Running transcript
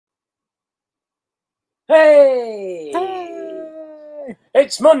Hey! Hey!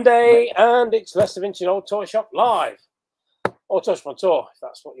 It's Monday and it's Leicester Vintage Old Toy Shop Live. Or Toy Shop on Tour, if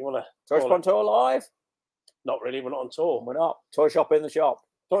that's what you want to Toy Shop on Tour live? Not really, we're not on tour. We're not. Toy Shop in the shop.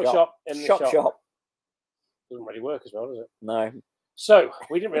 Toy Shop in the shop. Doesn't really work as well, does it? No. So,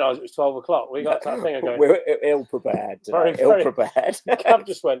 we didn't realise it was 12 o'clock. We got that thing going. We're ill-prepared today. Ill-prepared. Gav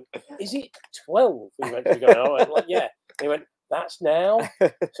just went, is it 12? We went to go, I went, like, yeah. He went, that's now?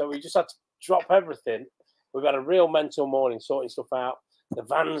 So we just had to drop everything. We've had a real mental morning sorting stuff out. The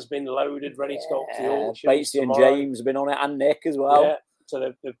van's been loaded, ready to go up to the auction. Batesy and James have been on it, and Nick as well. Yeah,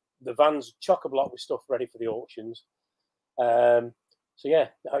 so the van's chock-a-block with stuff ready for the auctions. So yeah,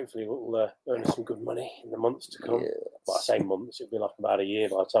 hopefully we'll earn us some good money in the months to come. Yes. Well, I say months, it'll be like about a year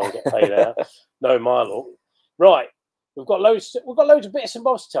by the time we get paid out. No, my luck. Right, we've got loads of bits and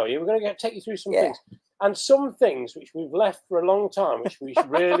bobs to tell you. We're going to take you through some things. And some things which we've left for a long time, which we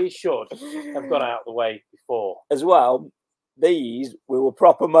really should have got out of the way before. As well, these we were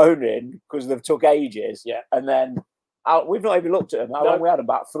proper moaning because they've took ages. Yeah. And then we've not even looked at them. How long we had?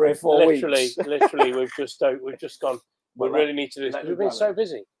 About 3 or 4 weeks. Literally, we've just gone. We really need to do this. We've been so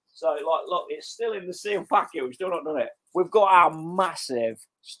busy. So, like, look, it's still in the sealed packet. We've still not done it. We've got our massive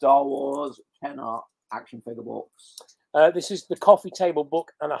Star Wars 10 art action figure box. This is the coffee table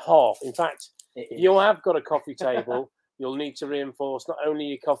book and a half. In fact, if you have got a coffee table, you'll need to reinforce not only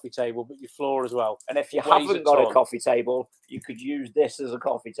your coffee table, but your floor as well. And if you haven't got a coffee table, you could use this as a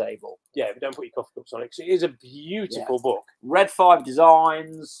coffee table. Yeah, but don't put your coffee cups on it, because it is a beautiful book. Red 5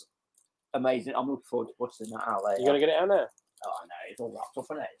 designs. Amazing. I'm looking forward to putting that out later. You're going to get it out now? Oh, no, it's all wrapped up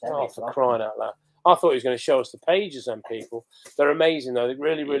in it. Oh, for crying out loud. I thought he was going to show us the pages then, people. They're amazing, though. They're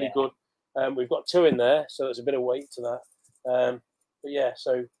really, really good. We've got 2 in there, so there's a bit of weight to that. But yeah,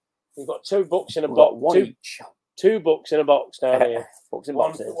 so we've got 2 books in a box. One each. 2 books in a box down here. Books in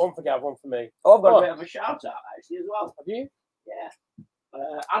boxes. One for Gav, one for me. Oh, I've got a bit of a shout out actually as well. Have you? Yeah.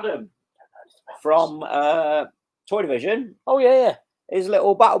 Adam from Toy Division. Oh yeah. His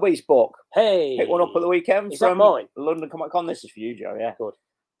little Battle Beast book. Hey. Picked one up at the weekend from mine? London Comic Con. This is for you, Joe. Yeah. Good.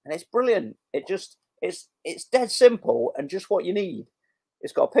 And it's brilliant. It's dead simple and just what you need.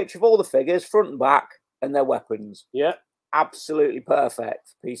 It's got a picture of all the figures, front and back, and their weapons. Yeah. Absolutely perfect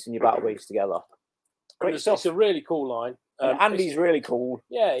for piecing your Battle Beast together. Great stuff. It's a really cool line. Andy's really cool.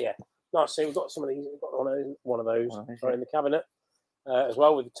 Yeah. Nice. See, we've got some of these. We've got one of those right in the cabinet as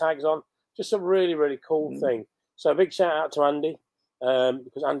well with the tags on. Just a really, really cool thing. So a big shout out to Andy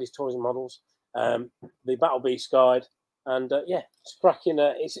because Andy's Toys and Models, the Battle Beast guide, and it's cracking.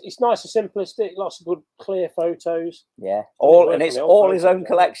 It's nice and simplistic. Lots of good, clear photos. Yeah, it's all his own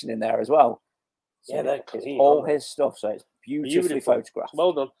collection in there as well. So yeah, it's all his stuff. So it's beautifully photographed.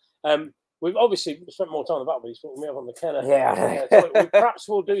 Well done. We've obviously spent more time on the Battle Beast, but we have on the Kenner. Yeah. So perhaps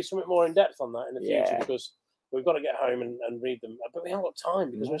we'll do something more in depth on that in the future because we've got to get home and read them. But we haven't got time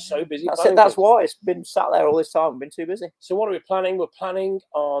because we're so busy. That's it. That's why it's been sat there all this time. We've been too busy. So what are we planning? We're planning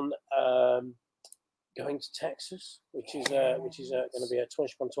on going to Texas, which is going to be a Toy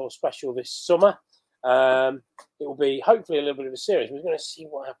Shop on Tour special this summer. It will be hopefully a little bit of a series. We're going to see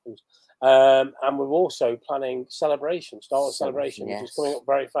what happens. And we're also planning Celebration, Star Wars Celebration, which is coming up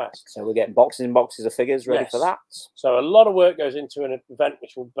very fast. So we're getting boxes and boxes of figures ready for that. So a lot of work goes into an event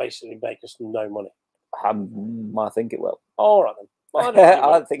which will basically make us no money. I think it will. All right then.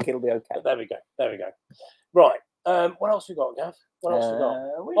 Well, I think it'll be okay. But there we go. Right. What else we got, Gav? What else we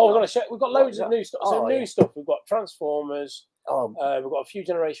got? We've got loads of new stuff. So new stuff. We've got Transformers. We've got a few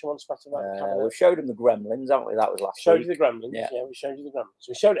Generation 1 splattered around. We've showed them the Gremlins, haven't we? That was last week. Showed you the Gremlins. Yeah, we showed you the Gremlins.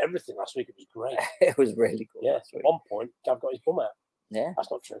 We showed everything last week. It was great. It was really cool. Yeah. At one point, Gav got his bum out. Yeah.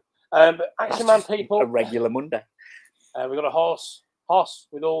 That's not true. But Action Man people. A regular Monday. We've got a horse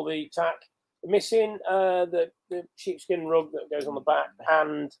with all the tack. We're missing the sheepskin rug that goes on the back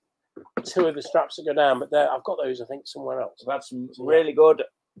and 2 of the straps that go down. But I've got those, I think, somewhere else. We've had some really good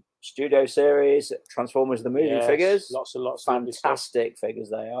Studio Series Transformers the movie figures. Lots and lots. Fantastic figures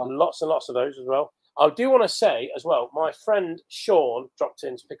they are. Lots and lots of those as well. I do want to say as well, my friend Sean dropped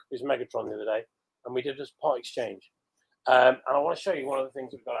in to pick up his Megatron the other day, and we did a part exchange. And I want to show you one of the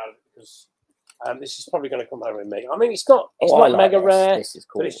things we've got out of it because this is probably going to come home with me. I mean, it's not mega rare, this is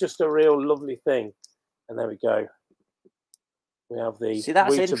cool. but it's just a real lovely thing. And there we go. We have the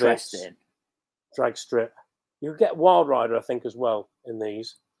that's interesting. Drag strip. You get Wild Rider, I think, as well in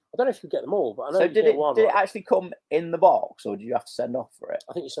these. I don't know if you get them all, but I know. So did it actually come in the box, or did you have to send off for it?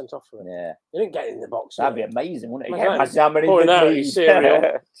 I think you sent off for it. Yeah, you didn't get it in the box. That'd be amazing, wouldn't it? How many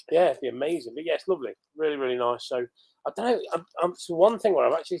cereal? Yeah, it'd be amazing. But yeah, it's lovely, really, really nice. So I don't know. It's one thing where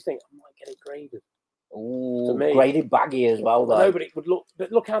I actually think I might get it graded. Ooh, graded baggy as well, though. Nobody would look,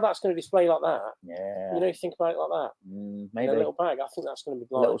 but look how that's going to display like that. Yeah. You know, think about it like that. Maybe in a little bag. I think that's going to be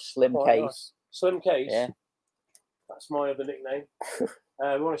a little slim case. Nice. Slim case. Yeah. That's my other nickname.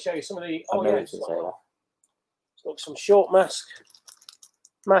 We want to show you some of the. Look, some short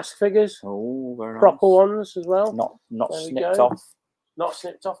mask figures. Oh, very proper nice. Ones as well. Not snipped off. Not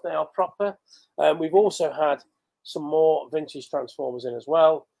snipped off. They are proper. We've also had some more vintage Transformers in as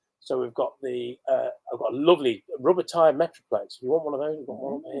well. So we've got I've got a lovely rubber tire Metroplex. If you want one of those, we've got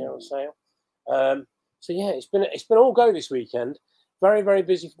one here on sale. So yeah, it's been all go this weekend. Very, very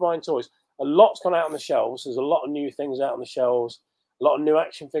busy for buying toys. A lot's gone out on the shelves. There's a lot of new things out on the shelves. A lot of new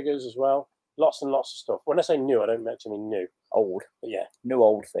action figures as well. Lots and lots of stuff. When I say new, I don't actually mean new. Old. But yeah. New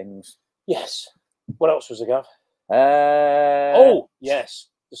old things. Yes. What else was there, Gav? Oh, yes.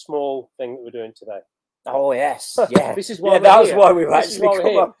 The small thing that we're doing today. Oh, yes. Yeah. This is why that's why we've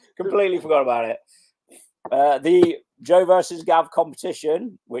actually completely forgot about it. The Joe versus Gav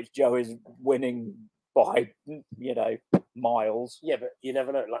competition, which Joe is winning by, miles. Yeah, but you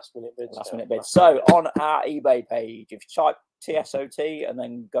never know. Last minute bids. So on our eBay page, if you type TSOT and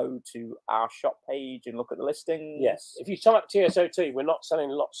then go to our shop page and look at the listings. Yes. If you type TSOT, we're not selling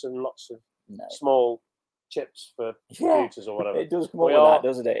lots and lots of small chips for computers or whatever. It does come up with that,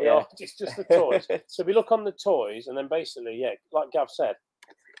 doesn't it? Yeah. It's just the toys. So we look on the toys and then basically, like Gav said,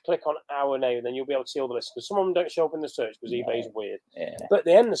 click on our name and then you'll be able to see all the lists. Because some of them don't show up in the search because eBay's weird. Yeah. But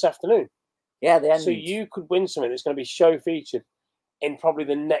they end this afternoon. Yeah, they end. So you could win something that's going to be show featured in probably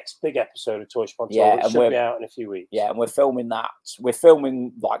the next big episode of Toy Sponsor, which should be out in a few weeks. Yeah, and we're filming that. We're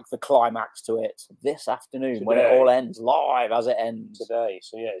filming like the climax to it this afternoon when it all ends, live as it ends. Today.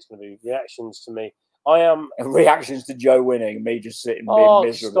 So yeah, it's going to be reactions to me. I am reactions to Joe winning, me just sitting being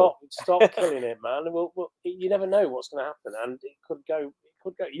miserable. Stop killing it, man. You never know what's going to happen, and it could go.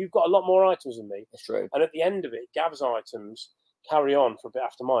 You've got a lot more items than me. That's true. And at the end of it, Gav's items carry on for a bit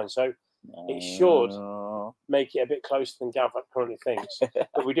after mine, so it should make it a bit closer than Gav currently thinks.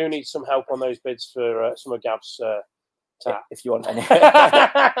 But we do need some help on those bids for some of Gav's tap. If you want any.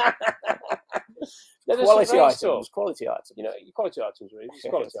 Quality items. Quality items, quality items, really. It's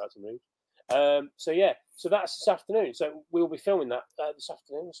quality item, really. So that's this afternoon. So we'll be filming that this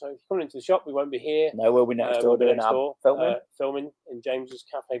afternoon. So if you're coming into the shop, we won't be here. No, we'll be next door doing our filming in James's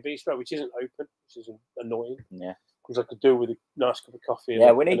Cafe Bistro, which isn't open, which is annoying. Yeah, because I could do with a nice cup of coffee.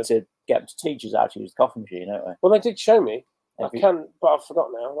 Yeah, we need to get teachers out to use the coffee machine, don't we? Well, they did show me. I can, but I've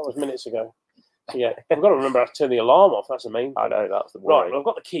forgotten now. That was minutes ago. So yeah, we've got to remember how to turn the alarm off. That's the main thing. I know, that's the worry. Right, well, I've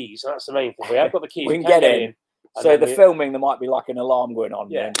got the keys. That's the main thing. We have got the keys. We can get in. So the filming, there might be like an alarm going on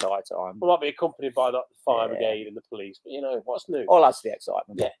the entire time. We might be accompanied by like the fire brigade and the police, but what's new? All that's the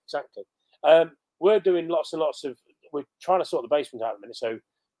excitement. Yeah, exactly. We're doing lots and lots of. We're trying to sort the basement out at the minute. So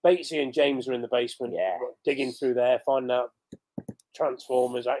Batesy and James are in the basement, digging through there, finding out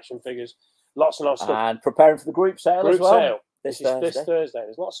Transformers, action figures, lots and lots of stuff, and preparing for the group sale as well. This Thursday.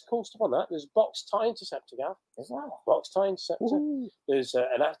 There's lots of cool stuff on that. There's box tie interceptor, Gav. Is that box tie interceptor? Ooh. There's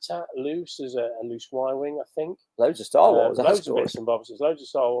an AT-AT loose. There's a loose Y-wing, I think. Loads of Star Wars. Loads of bits and bobs. There's loads of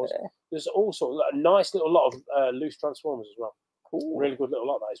Star Wars. Yeah. There's also a nice little lot of loose Transformers as well. Cool. Really good little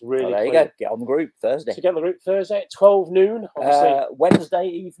lot. That is really. There you go. Get on the group Thursday. So get on the group Thursday at 12 noon. Wednesday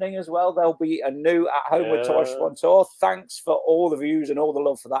evening as well. There'll be a new At Home with Toy Sponsor. Thanks for all the views and all the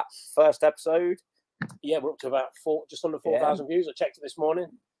love for that first episode. Yeah, we're up to about just under 4,000 views. I checked it this morning.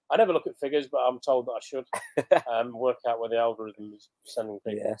 I never look at figures, but I'm told that I should work out where the algorithm is sending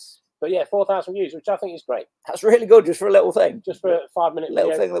people. Yes. But yeah, 4,000 views, which I think is great. That's really good, just for a little thing. Just for a 5-minute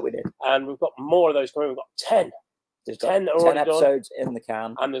little thing that we did. And we've got more of those coming. We've got 10. There's 10 episodes in the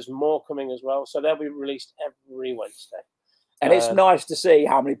can. And there's more coming as well. So they'll be released every Wednesday. And it's nice to see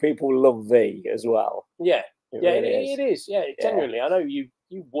how many people love V as well. Yeah. It is. Yeah, genuinely. I know you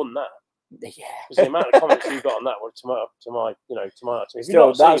won that. Yeah, because the amount of comments you got on that were to my.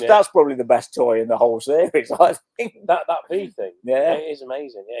 Still, that's probably the best toy in the whole series. I think that V thing. Yeah, it is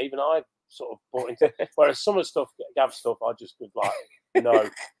amazing. Yeah, even I sort of bought into. Whereas some of the stuff, Gav stuff, I just would like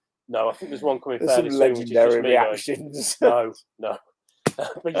no. I think there's one coming fairly soon. Legendary reactions. Going, no.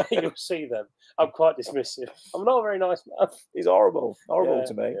 But yeah, you'll see them. I'm quite dismissive. I'm not a very nice man. He's horrible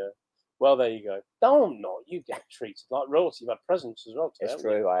to me. Yeah. Well, there you go. Not you get treated like royalty. You've had presents as well today. It's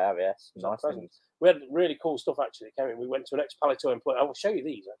true, I have, yes. Nice presents. We had really cool stuff actually. Came in. We went to an ex-Palitoy employee. I will show you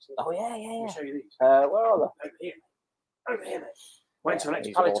these actually. Oh yeah. I'll show you these. Where are they? Over here, mate. Went to an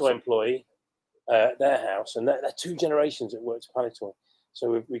ex-Palitoy employee at their house, and they're 2 generations that worked at Palitoy.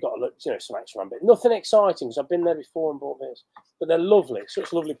 So we got some extra bit. Nothing exciting because I've been there before and bought this, but they're lovely,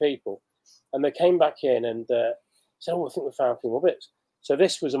 such lovely people. And they came back in and said, "Oh, I think we found a few more bits." So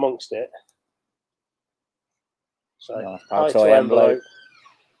this was amongst it. So nice. high Toy to envelope.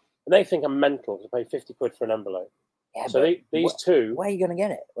 And they think I'm mental to pay 50 quid for an envelope. Yeah, so these two. Where are you going to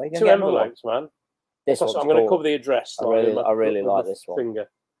get it? Where are you going two to get envelopes, man. This I'm going to cover the address. I really like this one. Finger.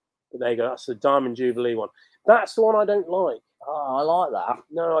 But there you go. That's the Diamond Jubilee one. That's the one I don't like. Oh, I like that.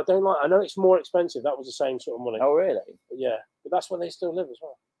 No, I don't like. I know it's more expensive. That was the same sort of money. Oh, really? But yeah, but that's where they still live as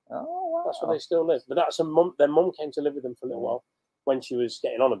well. Oh, wow. That's where they still live. But that's a mum. Their mum came to live with them for a little while when she was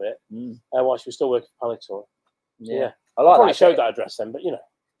getting on a bit, while she was still working for Paletor. Yeah. I like probably showed that address then, but you know.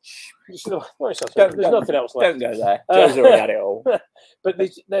 There's nothing else left. Don't go there. Joe's already had it all. But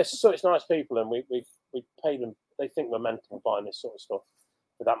they're such nice people, and we pay them. They think we're mental buying this sort of stuff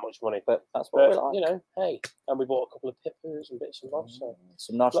for that much money. But that's what we like. You know, hey, and we bought a couple of pippers and bits and bobs. So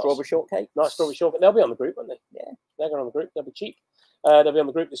some nice strawberry shortcake. Nice strawberry shortcake. They'll be on the group, won't they? Yeah, they're going on the group. They'll be cheap. They'll be on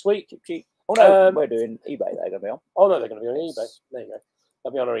the group this week. Cheap. Oh no, we're doing eBay. They're going to be on. Oh no, they're going to be on eBay. There you go.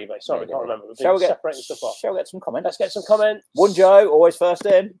 They'll be on our eBay. Sorry, I can't remember. Shall we get separating stuff off? Shall we get some comments? Let's get some comments. One Joe, always first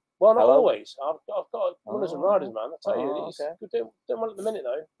in. Well, not always. I've got runners and riders, man. I tell you, he's good doing well at the minute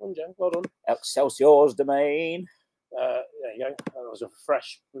though. One Joe, well done. Excelsior's domain. There you go. That was a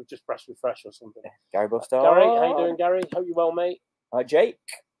fresh. We've just pressed refresh or something. Gary Buster. Gary, how you doing, Gary? Hope you're well, mate. Hi, Jake.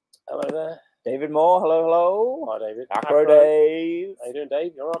 Hello there. David Moore. Hello. Hi, David. Acro Dave. How you doing,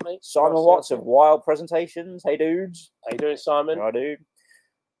 Dave? You all right, mate? Simon Watts of Wild Presentations. Hey, dudes. How you doing, Simon? Hi, dude.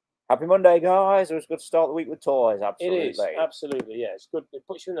 Happy Monday, guys. It was good to start the week with toys. Absolutely. It is. Absolutely. Yeah, it's good. It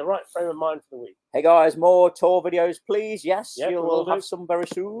puts you in the right frame of mind for the week. Hey, guys, more tour videos, please. Yes, yep, you'll have some very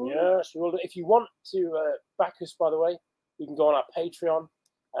soon. Yes, you will do. If you want to back us, by the way, you can go on our Patreon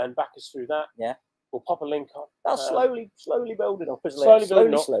and back us through that. Yeah. We'll pop a link on. That's slowly building up, isn't it?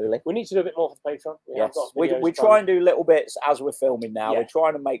 Slowly. We need to do a bit more for the Patreon. Yes. We try and do little bits as we're filming now. Yeah. We're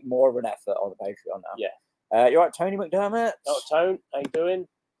trying to make more of an effort on the Patreon now. Yeah. You're right, Tony McDermott. Oh, Tone, how you doing?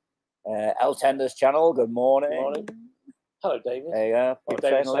 L Tenders channel. Good morning. Good morning. Hello, David. There you go.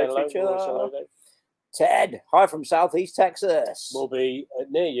 David, hello. Ted, hi from Southeast Texas. We'll be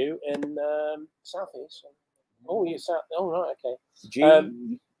near you in Southeast. Oh, you're south. Oh, right, okay.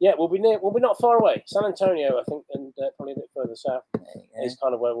 Yeah, we'll be near. We'll be not far away. San Antonio, I think, and probably a bit further south is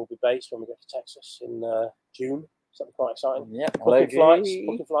kind of where we'll be based when we get to Texas in June. Something quite exciting. Yeah,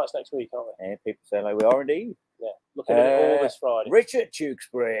 booking flights next week, aren't we? Yeah, people say like we are indeed. Yeah, looking at it all this Friday. Richard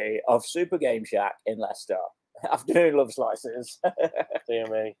Tewksbury of Super Game Shack in Leicester. Afternoon love slices. Dear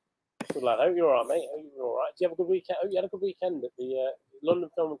me. Good lad. Hope you're all right, mate. Hope you're all right. Do you have a good weekend? Hope you had a good weekend at the London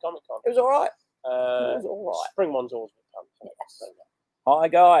Film and Comic Con. It was all right. It was all right. Spring one's always been fun. Yes. Hi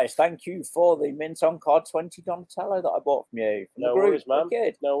guys, thank you for the mint on card 20 Donatello that I bought from you. No worries, man.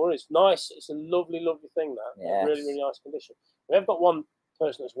 No worries. Nice. It's a lovely, lovely thing. That really, really nice condition. We have got one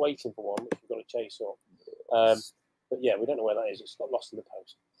person that's waiting for one, which we've got to chase up. But yeah, we don't know where that is. It's got lost in the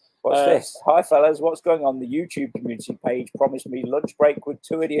post. What's this? Hi fellas, what's going on? The YouTube community page promised me lunch break with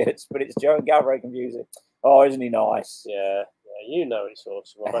two idiots, but it's Joe and Gavro confusing. Oh, isn't he nice? Yeah, you know it's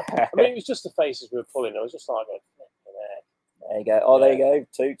awesome. I mean, it was just the faces we were pulling. I was just like, there you go. Oh, there you go.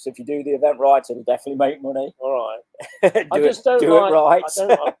 Toots, if you do the event right, it'll definitely make money. All right. I just don't do it right.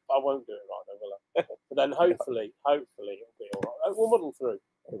 I won't do it right, though, will I? But then hopefully it'll be all right. We'll muddle through.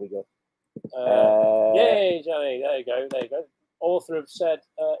 Here we go. Yay, Johnny. There you go. Author of said.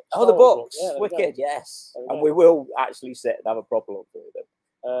 The books. Yeah, wicked, yes. And we will actually sit and have a proper look through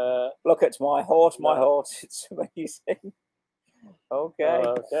them. Look at my horse, It's amazing. Okay.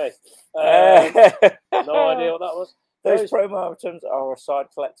 Okay. No idea what that was. Those promo items are a side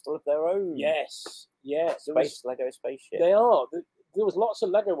collectible of their own. Yes. Lego spaceship. They are. There was lots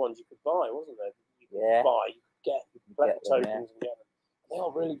of Lego ones you could buy, wasn't there? You could collect the tokens and get them. They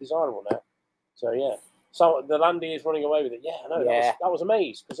are really desirable now. So yeah. So the Landy is running away with it. Yeah, I know. Yeah. That was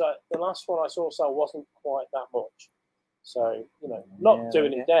amazed because the last one I saw sell wasn't quite that much. So not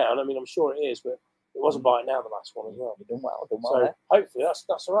doing it down. I mean, I'm sure it is, but it wasn't buying now the last one as well. You're doing well. So hopefully that's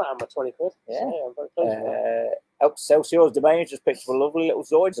all right. I'm at 20 quid. Yeah. So, I'm very pleased with that. Excelsior's Domain just picked up a lovely little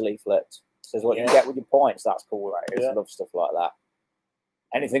Zoids leaflet. Says what you get with your points. That's cool, right? I love stuff like that.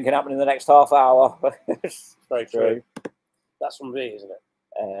 Anything can happen in the next half hour. Very true. That's from V, isn't it?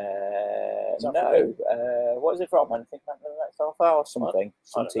 No. What is it from? Anything can happen in the next half hour? Something.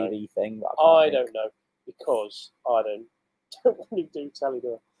 Some TV thing. I don't know because I don't really do telly,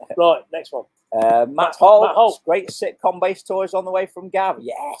 do I? Right, next one. Matt Holt. Great sitcom-based toys on the way from Gav.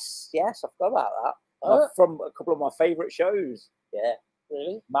 Yes, I forgot about that. From a couple of my favourite shows. Yeah.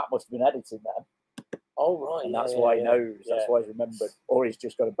 Really? Matt must have been editing them. Oh, right. And that's why he knows. That's why he's remembered. Or he's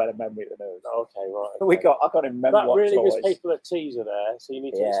just got a better memory than us. Okay, right. Okay. I can't even remember that really gives people a teaser there, so you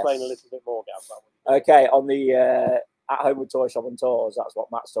need to explain a little bit more, Gav. Okay, on the At Home with Toy Shop and Tours, that's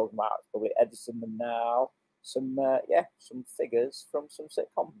what Matt's talking about. Probably editing them now. some figures from some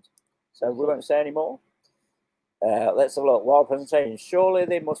sitcoms. So we won't say any more. Let's have a look. Wild presentation. Surely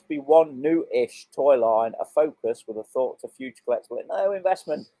there must be one new-ish toy line, a focus with a thought to future collectible. No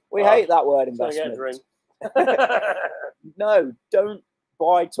investment. We hate that word investment. No, don't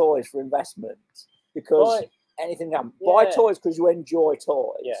buy toys for investment because anything happens. Buy toys because you enjoy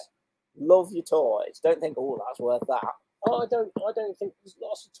toys. Yeah. Love your toys. Don't think, oh, that's worth that. I don't think there's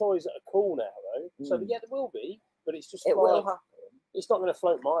lots of toys that are cool now though. So yeah, there will be, but it's just will happen. It's not going to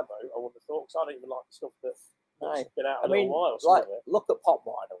float my boat. I wouldn't have thought because I don't even like the stuff that's been out a little while. Like, look at pop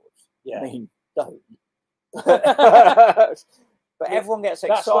vinyls. Yeah. I mean, don't. But everyone gets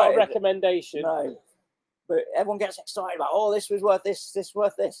excited. That's not a recommendation. No. But everyone gets excited about, oh, this was worth this, this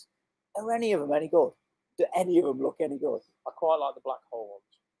worth this. Are any of them any good? Do any of them look any good? I quite like the black hole ones.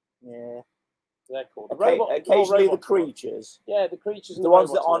 Yeah. They're cool. Occasionally the creatures. Yeah, the creatures. The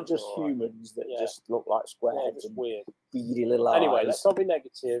ones that aren't just humans that just look like square heads and weird. Beady little eyes. Anyway, let's not be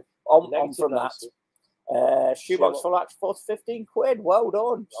negative. On from that. Shoebox for like 4 to 15 quid. Well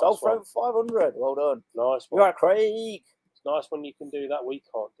done. Sold for over 500. Well done. Nice one. You're right, Craig. It's nice when you can do that. We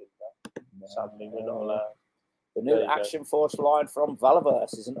can't do that. No. Sadly, we're not allowed. The new Action Force line from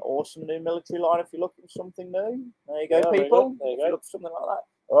Valaverse is an awesome new military line if you're looking for something new. There you go, people. There you go. Look for something like that.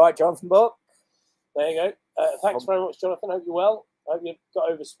 All right, Jonathan Buck. There you go. Thanks very much, Jonathan. Hope you're well. Hope you've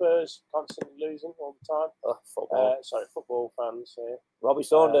got over Spurs constantly losing all the time. Football fans here. Robbie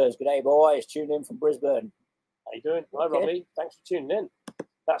Saunders. Good day, boys. Tuned in from Brisbane. How you doing? Hi, Robbie. Thanks for tuning in.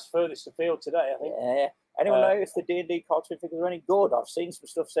 That's furthest afield today, I think. Yeah. Anyone know if the D&D cartoon figures are any good? I've seen some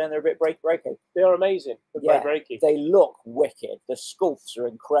stuff saying they're a bit breaky. They are amazing. Breaky. They look wicked. The sculpts are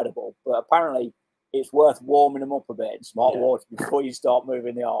incredible, but apparently it's worth warming them up a bit in smart water before you start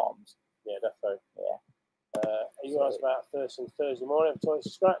moving the arms. Yeah, definitely. Yeah. Are you guys about Thursday morning for Toys to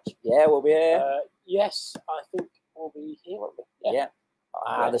Scratch? Yeah, we'll be here. Yes, I think we'll be here, won't we? Yeah.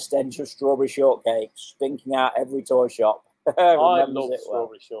 The stench of strawberry shortcake stinking out every toy shop. I love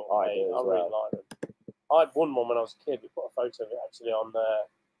strawberry shortcake. I really like them. I had one when I was a kid. We put a photo of it actually on, I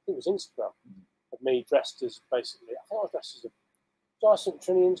think it was Instagram, of me dressed as I think I was dressed as a Dyson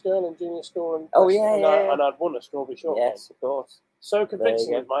Trinian's girl in junior school. And and I'd won a strawberry shortcake. Yes, of course. So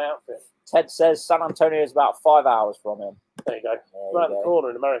convincing with my outfit. Ted says San Antonio is about 5 hours from him. There you go. Right the corner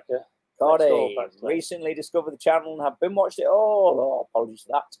in America. Cardi, recently discovered the channel and have been watched it all. Oh, apologies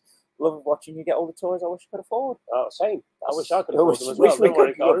for that. Love watching you get all the toys I wish I could afford. Oh, same. I wish I could afford them as well.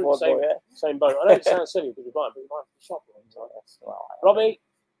 Don't worry, same boat. I know it sounds silly because you buy it, but you might have to shop it. Robbie,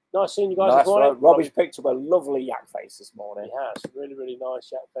 nice seeing you guys this morning. Robbie's picked up a lovely yak face this morning. He has. Really, really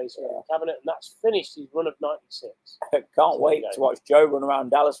nice yak face in the cabinet. And that's finished his run of 96. Can't wait to watch Joe run around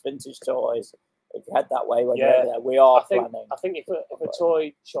Dallas Vintage Toys. If you head that way when you're there, we are planning. I think if a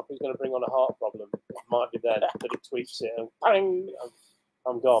toy shop is going to bring on a heart problem, it might be there that it tweets it and bang,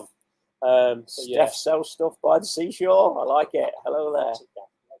 I'm gone. Steph sells stuff by the seashore. I like it. Hello there.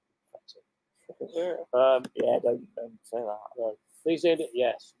 Don't say that. No. These are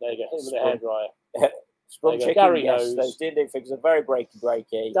yes. There you go. Hit with a hairdryer. Scrum chicken. Gary knows those D&D figures are very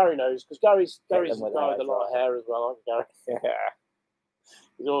breaky. Gary knows because Gary's a guy with a lot of hair as well, aren't you, Gary? Yeah.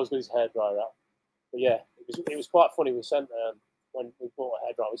 He's always got his hairdryer out. But yeah, it was quite funny. We sent when we bought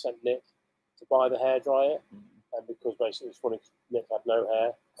a hairdryer, we sent Nick to buy the hairdryer, and because basically it was funny, Nick had no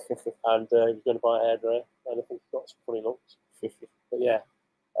hair, and he was going to buy a hairdryer, and I think he got some funny looks. But yeah.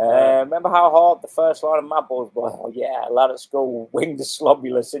 Remember how hard the first line of Mad Balls was? Oh, yeah, a lad at school winged a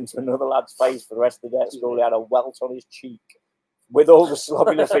slobulus into another lad's face for the rest of the day at school. He had a welt on his cheek with all the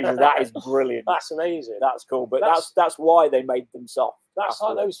slobulus features. That is brilliant. That's amazing. That's cool. But that's why they made them soft. That's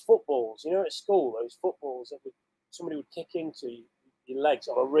like those footballs, you know, at school, those footballs that somebody would kick into your legs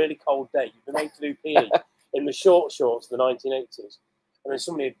on a really cold day. You've been made to do PE in the short shorts of the 1980s. And then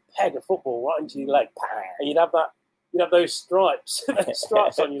somebody would peg a football right into your leg. And you'd have those stripes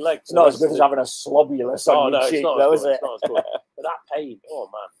on your legs. It's not as good as having a slobulus on your cheek, though, is it? It's not as good. But that pain, oh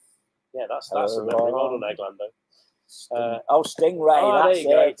man. Yeah, that's a memory. Well done, Egglando. Stingray, that's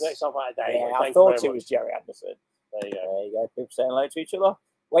it. Next off out of day. Yeah, I thought it was Jerry Anderson. There you go. People saying hello to each other.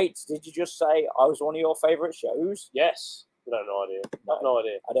 Wait, did you just say I was one of your favourite shows? Yes. I have no idea. I have no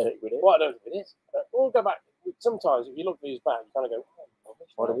idea. I don't think we did. Well, I don't think it is. We'll go back. Sometimes if you look these back, you kind of go,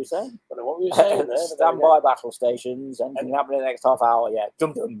 what did we say? I don't know what we were saying there. Stand by battle stations. Anything happening in the next half hour? Yeah.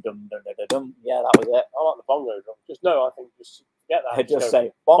 Dum dum dum dum dum dum. Yeah, that was it. I like the bongo drum. Just forget that. Just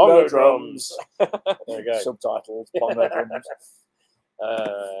say bongo drums. There you go. Subtitles. Bongo drums. There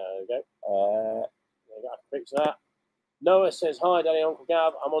you go. There you go. I can fix that. Noah says, hi, Daddy, Uncle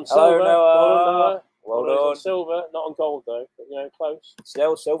Gav. I'm on Hello, silver. Noah. Well done. Silver, not on gold, though. But, close.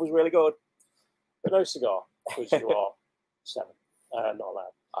 Still, silver's really good. But no cigar. because you are 7. Not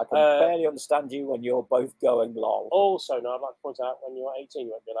allowed. I can barely understand you when you're both going lol. Also, no, I'd like to point out when you're 18,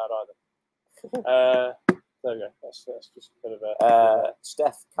 you won't be allowed either. There we go. That's just a bit of a.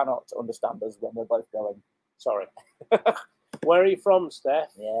 Steph cannot understand us when we're both going. Sorry. Where are you from,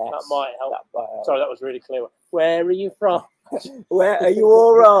 Steph? Yes, that might help. Sorry, that was really clear. Where are you from? Where are you?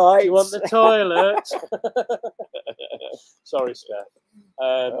 All right. Do you want the toilet? Sorry, Steph.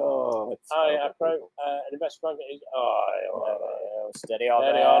 An investment bank is. Steady on,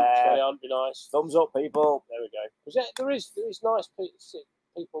 steady on. Be nice. Thumbs up, people. There we go. Because there is nice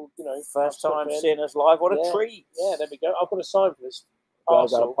people, you know. First time seeing us live. What a treat. Yeah, there we go. I've got a sign for this.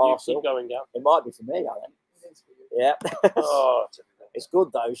 Parcel. You keep going, Gav. It might be for me, I think. Yeah. Oh, it's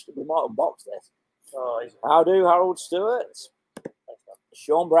good though. We might unbox this. Oh, how do, Harold Stewart?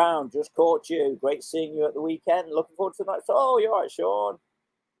 Sean Brown, just caught you. Great seeing you at the weekend. Looking forward to the night. Oh, you're right, Sean.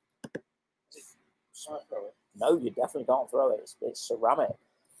 No, you definitely can't throw it. It's ceramic.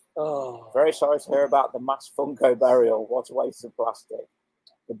 Oh. Very sorry to hear about the mass Funko burial. What a waste of plastic.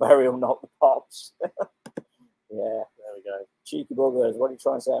 The burial, not the pops. Yeah. There we go. Cheeky buggers. What are you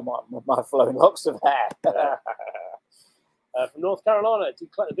trying to say? My flowing locks of hair. From North Carolina, do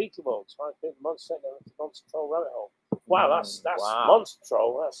you collect the Beetle Balls? Right, Monster Troll Rabbit Hole. Wow, that's Monster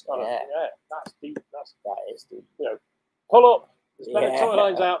Troll. That's kind of that's deep. That is deep. You know, pull up. There's better toy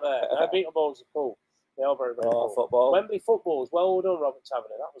lines out there. Beetle Balls are cool. They are very, very cool. Football. Wembley Footballs. Well done, Robert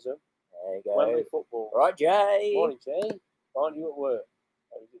Taverner. That was him. There you go. Wembley Football. All right, Jay. Morning, Jay. Aren't you at work?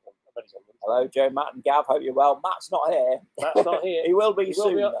 Hello, Joe, Matt, and Gav. Hope you're well. Matt's not here. Matt's not here. He will be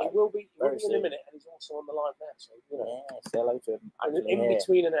soon. He will be in a minute, and he's also on the live now. So you know, say hello to him. In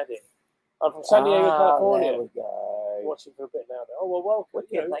between an edit. I'm from San Diego, California. There we go. Watching for a bit now. Oh well, welcome.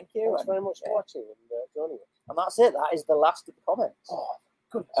 Wicked, thank you. Thanks very much for watching and joining us. And that's it. That is the last of the comments. Oh,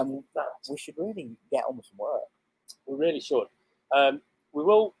 goodness. We should really get on with some work. We really should. We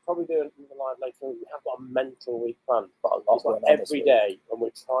will probably do another live later. We have got a mental week planned. It's like every day, and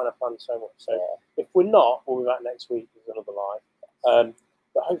we're trying to plan so much. So if we're not, we'll be back next week with another live.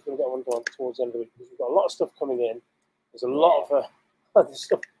 But hopefully we'll get one towards the end of the week because we've got a lot of stuff coming in. There's a lot of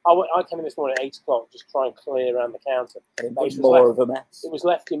stuff. I came in this morning at 8 o'clock just try and clear around the counter. And it made more of a mess. It was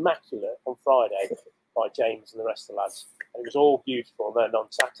left immaculate on Friday by James and the rest of the lads. And it was all beautiful. And then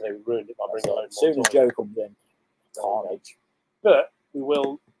on Saturday we ruined it by bringing a load more. As soon as Joe comes in, carnage. But we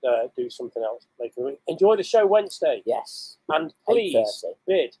will do something else later in the week. Enjoy the show Wednesday. Yes. And please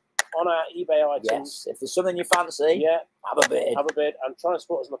bid on our eBay items. Yes. If there's something you fancy, have a bid. Have a bid and try and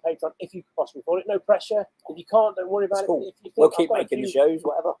support us on the Patreon if you can possibly afford it. No pressure. If you can't, don't worry about it. If you think we'll keep making the shows,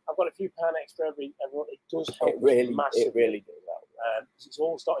 whatever. I've got a few pound extra every month. It does help. It really does help. It's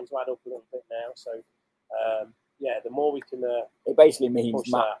all starting to add up a little bit now. So the more we can. It basically means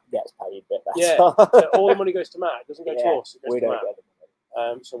Matt gets paid a bit better. Yeah. So all the money goes to Matt. It doesn't go to us. It goes to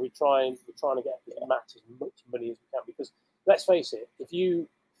Matt. So we're trying to get Matt as much money as we can because let's face it, if you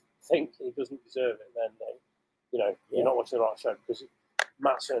think he doesn't deserve it, then you're not watching the right show because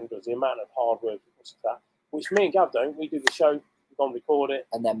Matt certainly does. The amount of hard work he puts into that, which me and Gav don't. We do the show, we go and record it,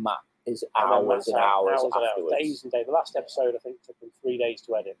 and then Matt is hours and hours, days and days. The last episode I think took him 3 days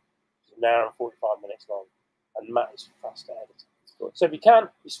to edit. It's an hour and 45 minutes long, and Matt is fast to edit. So if you can,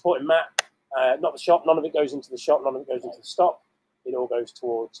 you're supporting Matt. Not the shop. None of it goes into the shop. None of it goes into the stock. It all goes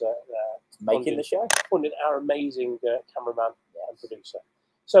towards making the show. Funding our amazing cameraman and producer.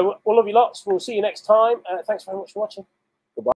 So we'll love you lots. We'll see you next time. Thanks very much for watching.